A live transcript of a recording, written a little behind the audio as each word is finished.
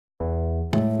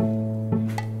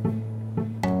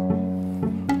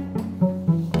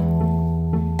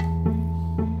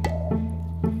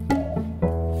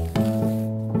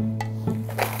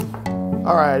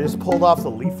All right, I just pulled off the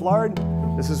leaf lard.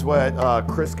 This is what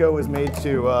Crisco was made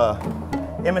to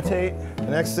imitate. The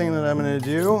next thing that I'm gonna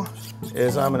do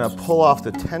is I'm gonna pull off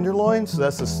the tenderloin. So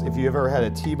that's this, if you ever had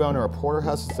a T-bone or a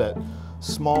porterhouse, it's that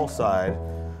small side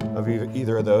of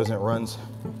either of those, and it runs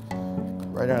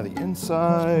right out of the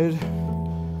inside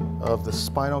of the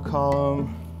spinal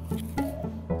column.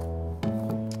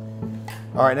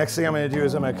 All right, next thing I'm gonna do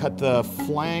is I'm gonna cut the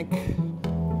flank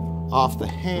off the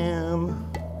ham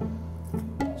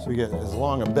so we get as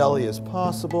long a belly as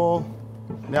possible.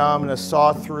 Now I'm gonna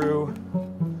saw through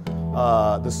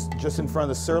this just in front of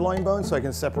the sirloin bone so I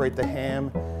can separate the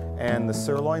ham and the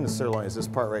sirloin. The sirloin is this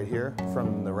part right here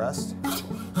from the rest.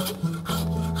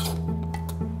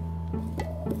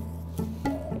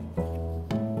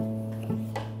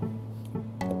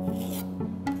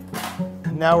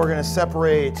 Now we're gonna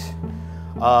separate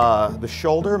the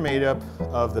shoulder made up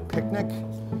of the picnic,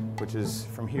 which is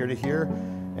from here to here,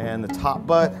 and the top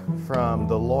butt from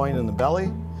the loin and the belly.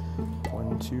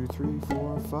 1, 2, 3,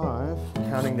 4, 5.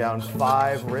 Counting down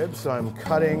 5 ribs, so I'm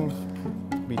cutting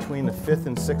between the 5th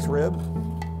and 6th rib.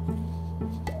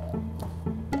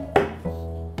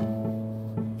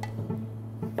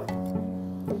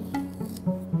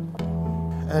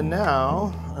 And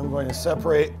now I'm going to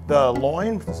separate the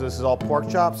loin, so this is all pork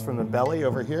chops, from the belly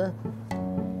over here.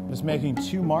 Just making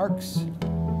 2 marks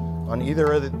on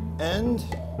either of the end.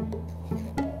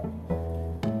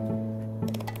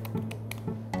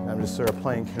 I'm just sort of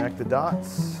playing connect the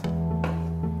dots.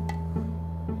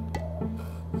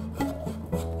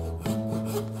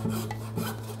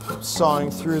 Sawing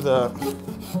through the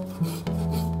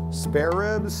spare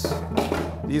ribs.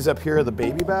 These up here are the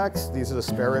baby backs. These are the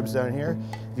spare ribs down here.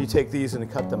 If you take these and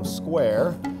cut them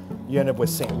square, you end up with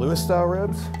St. Louis style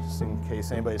ribs, just in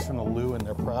case anybody's from the Lou and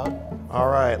they're proud. All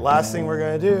right, last thing we're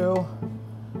gonna do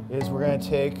is we're gonna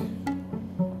take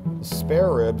the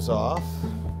spare ribs off.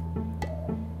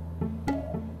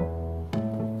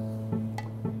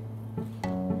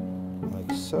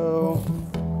 Like so.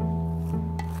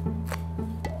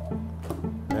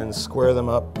 And square them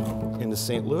up into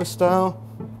St. Louis style.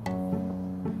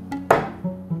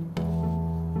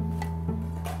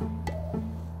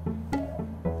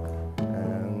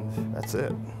 That's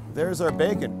it. There's our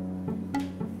bacon.